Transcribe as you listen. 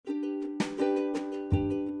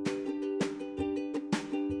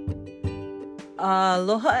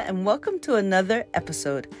Aloha and welcome to another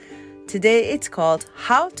episode. Today it's called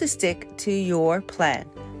How to Stick to Your Plan,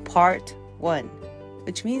 Part 1,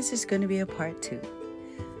 which means there's going to be a Part 2.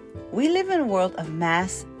 We live in a world of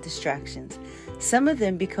mass distractions. Some of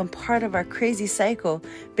them become part of our crazy cycle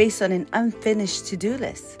based on an unfinished to-do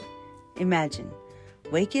list. Imagine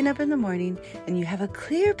waking up in the morning and you have a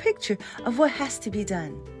clear picture of what has to be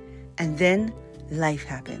done. And then life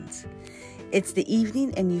happens. It's the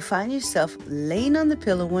evening and you find yourself laying on the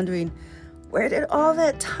pillow wondering, where did all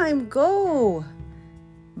that time go?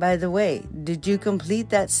 By the way, did you complete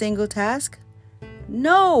that single task?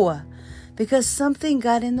 No, because something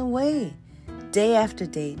got in the way. Day after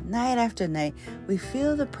day, night after night, we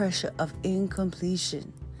feel the pressure of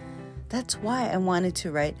incompletion. That's why I wanted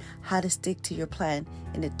to write How to Stick to Your Plan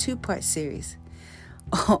in a 2-part series,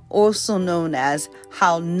 also known as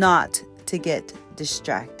How Not to Get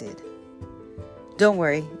Distracted. Don't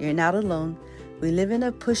worry, you're not alone. We live in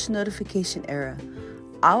a push notification era.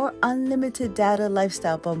 Our unlimited data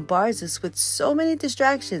lifestyle bombards us with so many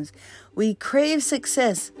distractions. We crave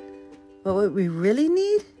success. But what we really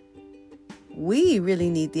need? We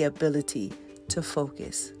really need the ability to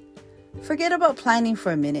focus. Forget about planning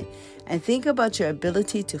for a minute and think about your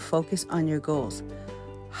ability to focus on your goals.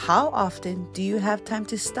 How often do you have time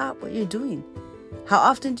to stop what you're doing? How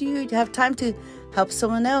often do you have time to help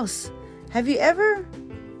someone else? Have you ever,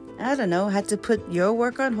 had to put your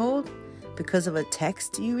work on hold because of a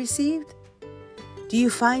text you received? Do you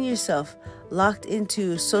find yourself locked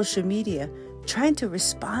into social media trying to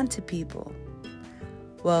respond to people?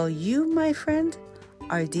 Well, you, my friend,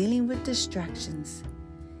 are dealing with distractions.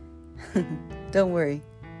 Don't worry,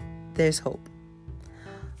 there's hope.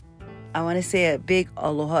 I want to say a big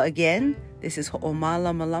aloha again. This is Ho'oma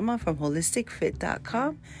Lama Lama from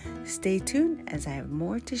HolisticFit.com. Stay tuned as I have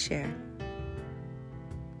more to share.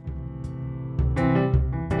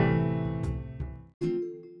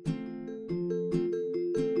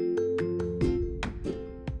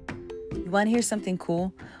 Want to hear something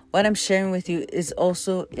cool? What I'm sharing with you is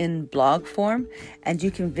also in blog form, and you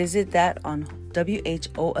can visit that on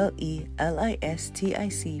WHOLELISTIC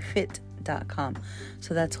fit.com.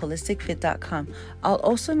 So that's holisticfit.com. I'll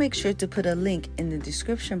also make sure to put a link in the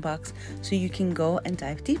description box so you can go and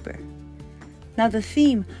dive deeper. Now, the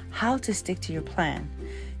theme, how to stick to your plan,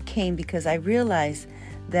 came because I realized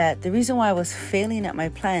that the reason why I was failing at my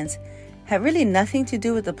plans had really nothing to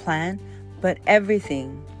do with the plan, but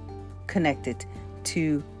everything connected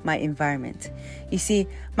to my environment. You see,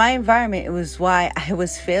 my environment, it was why I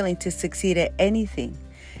was failing to succeed at anything.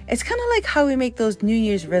 It's kind of like how we make those New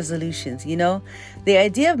Year's resolutions, you know? The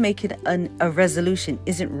idea of making a resolution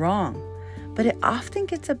isn't wrong, but it often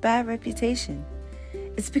gets a bad reputation.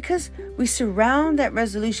 It's because we surround that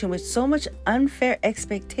resolution with so much unfair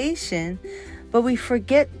expectation, but we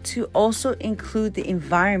forget to also include the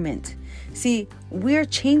environment. See, we're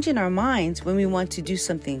changing our minds when we want to do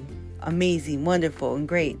something amazing, wonderful, and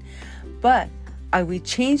great. But are we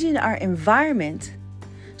changing our environment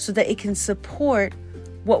so that it can support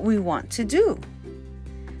what we want to do?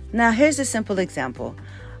 Now, here's a simple example.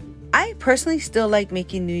 I personally still like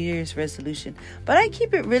making New Year's resolution, but I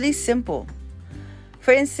keep it really simple.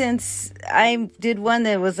 For instance, I did one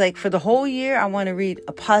that was like, for the whole year, I want to read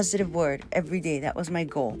a positive word every day. That was my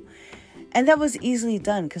goal. And that was easily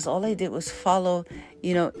done because all I did was follow,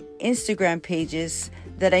 Instagram pages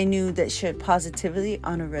that I knew that shared positivity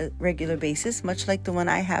on a regular basis, much like the one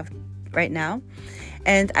I have right now.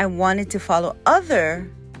 And I wanted to follow other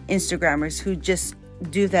Instagrammers who just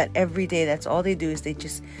do that every day. That's all they do, is they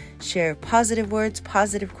just share positive words,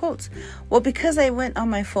 positive quotes. Well, because I went on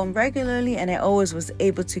my phone regularly and I always was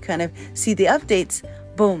able to kind of see the updates,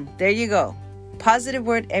 boom, there you go. Positive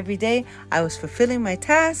word every day. I was fulfilling my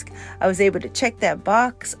task. I was able to check that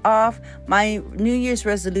box off. My New Year's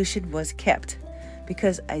resolution was kept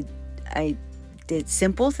because I did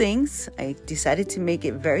simple things. I decided to make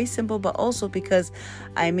it very simple, but also because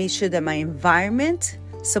I made sure that my environment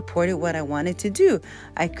supported what I wanted to do.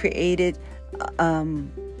 I created an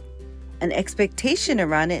expectation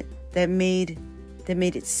around it that made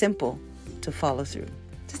it simple to follow through.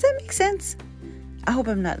 Does that make sense? I hope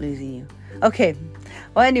I'm not losing you. Okay.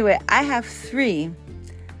 Well, anyway, I have 3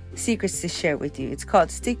 secrets to share with you. It's called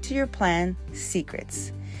Stick to Your Plan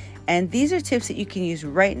Secrets. And these are tips that you can use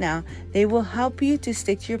right now. They will help you to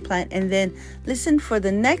stick to your plan, and then listen for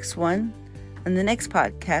the next one on the next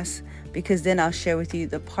podcast, because then I'll share with you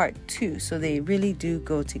the part 2. So they really do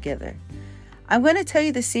go together. I'm going to tell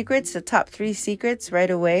you the secrets, the top 3 secrets right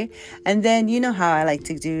away. And then you know how I like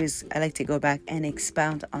to do is I like to go back and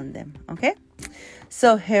expound on them. Okay?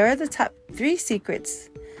 So here are the top 3 secrets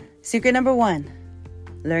Secret number 1,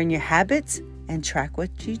 learn your habits and track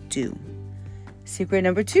what you do. Secret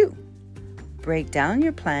number 2, break down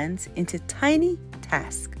your plans into tiny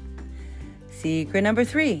tasks. Secret number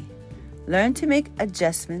 3, learn to make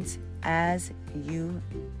adjustments as you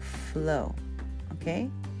flow. Okay?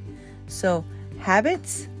 So,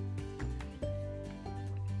 habits,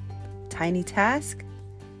 tiny task,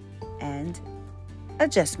 and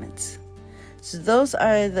adjustments. So those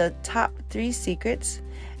are the top 3 secrets.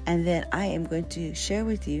 And then I am going to share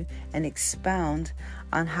with you and expound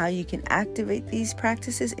on how you can activate these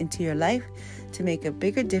practices into your life to make a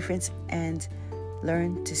bigger difference and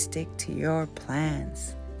learn to stick to your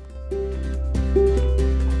plans.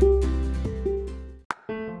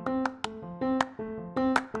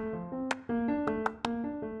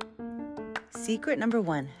 Secret number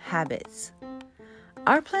 1, habits.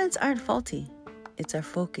 Our plans aren't faulty. It's our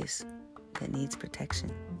focus that needs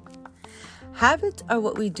protection. Habits are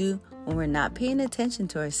what we do when we're not paying attention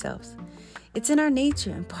to ourselves. It's in our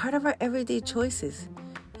nature and part of our everyday choices.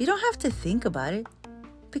 You don't have to think about it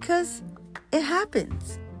because it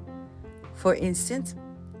happens. For instance,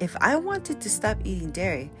 if I wanted to stop eating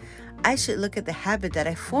dairy, I should look at the habit that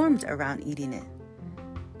I formed around eating it.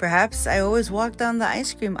 Perhaps I always walk down the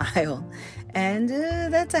ice cream aisle, and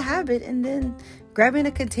that's a habit, and then grabbing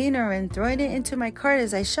a container and throwing it into my cart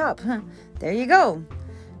as I shop. There you go.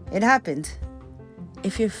 It happened.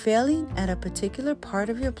 If you're failing at a particular part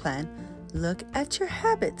of your plan, look at your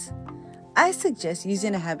habits. I suggest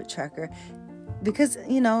using a habit tracker because,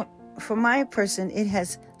 for my person, it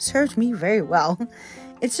has served me very well.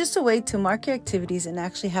 It's just a way to mark your activities and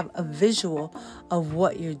actually have a visual of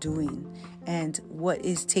what you're doing and what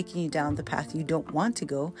is taking you down the path you don't want to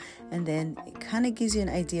go. And then it kind of gives you an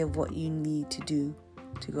idea of what you need to do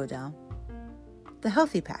to go down the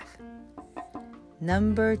healthy path.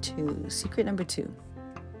 Secret number 2,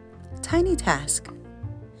 tiny task.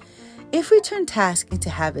 If we turn tasks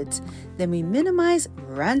into habits, then we minimize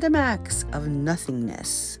random acts of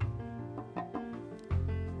nothingness.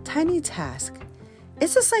 Tiny task.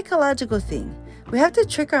 It's a psychological thing. We have to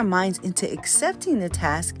trick our minds into accepting the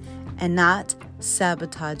task and not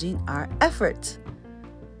sabotaging our efforts.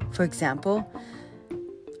 For example,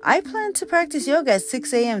 I plan to practice yoga at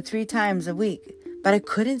 6 a.m. 3 times a week, but I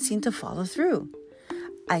couldn't seem to follow through.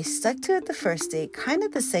 I stuck to it the first day, kind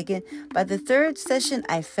of the second. By the third session,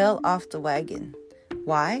 I fell off the wagon.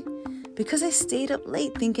 Why? Because I stayed up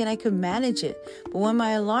late thinking I could manage it. But when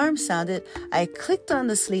my alarm sounded, I clicked on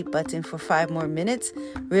the sleep button for 5 more minutes,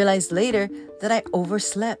 realized later that I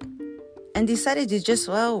overslept, and decided to just,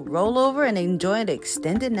 roll over and enjoy an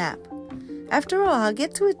extended nap. After all, I'll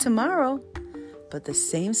get to it tomorrow. But the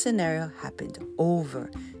same scenario happened over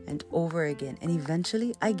and over again, and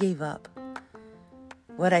eventually I gave up.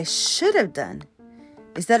 What I should have done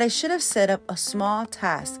is that I should have set up a small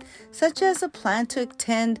task, such as a plan to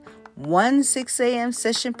attend 1 6 a.m.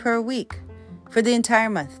 session per week for the entire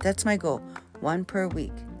month. That's my goal, 1 per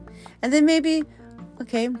week. And then maybe,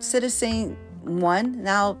 instead of saying 1,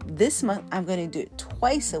 now this month I'm going to do it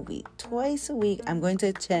twice a week. Twice a week I'm going to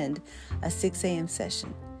attend a 6 a.m.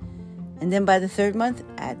 session. And then by the 3rd month,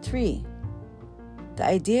 add 3. The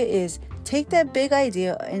idea is take that big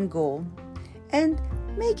idea and goal and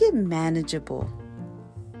make it manageable.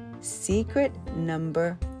 Secret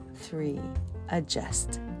number 3,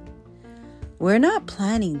 adjust. We're not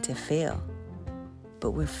planning to fail,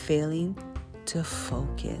 but we're failing to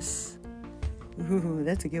focus. Ooh,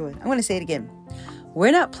 that's a good one. I'm going to say it again.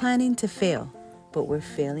 We're not planning to fail, but we're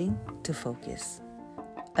failing to focus.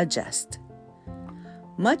 Adjust.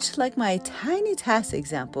 Much like my tiny task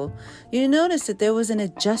example, you notice that there was an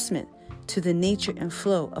adjustment to the nature and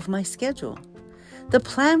flow of my schedule. The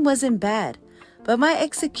plan wasn't bad, but my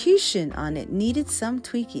execution on it needed some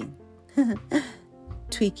tweaking.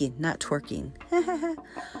 Tweaking, not twerking.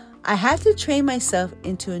 I had to train myself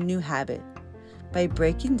into a new habit by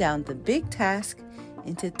breaking down the big task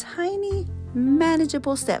into tiny,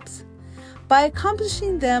 manageable steps. By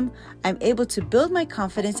accomplishing them, I'm able to build my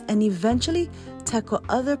confidence and eventually tackle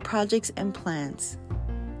other projects and plans.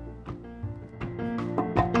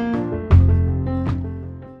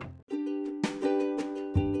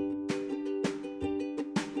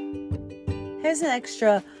 Here's an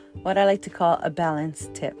extra, what I like to call a balance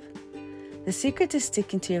tip. The secret to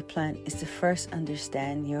sticking to your plan is to first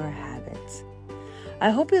understand your habits.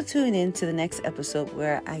 I hope you'll tune in to the next episode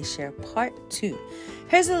where I share part 2.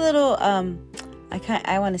 Here's a little,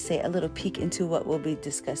 I want to say a little peek into what we'll be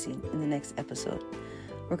discussing in the next episode.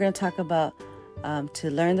 We're going to talk about to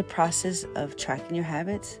learn the process of tracking your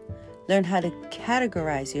habits, learn how to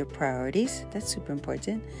categorize your priorities. That's super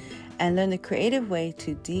important. And learn the creative way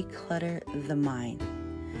to declutter the mind.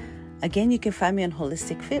 Again, you can find me on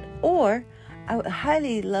Holistic Fit, or I would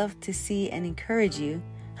highly love to see and encourage you.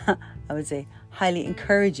 I would say highly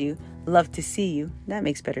encourage you, love to see you. That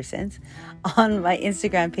makes better sense. On my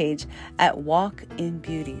Instagram page at Walk in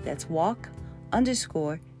Beauty. That's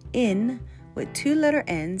walk_in with 2 letter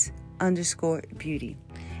N's _beauty.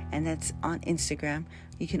 And that's on Instagram.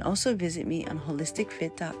 You can also visit me on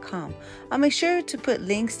holisticfit.com. I'll make sure to put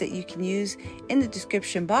links that you can use in the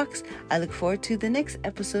description box. I look forward to the next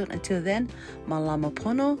episode. Until then, malama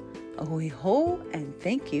pono, ahui ho, and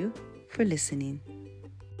thank you for listening.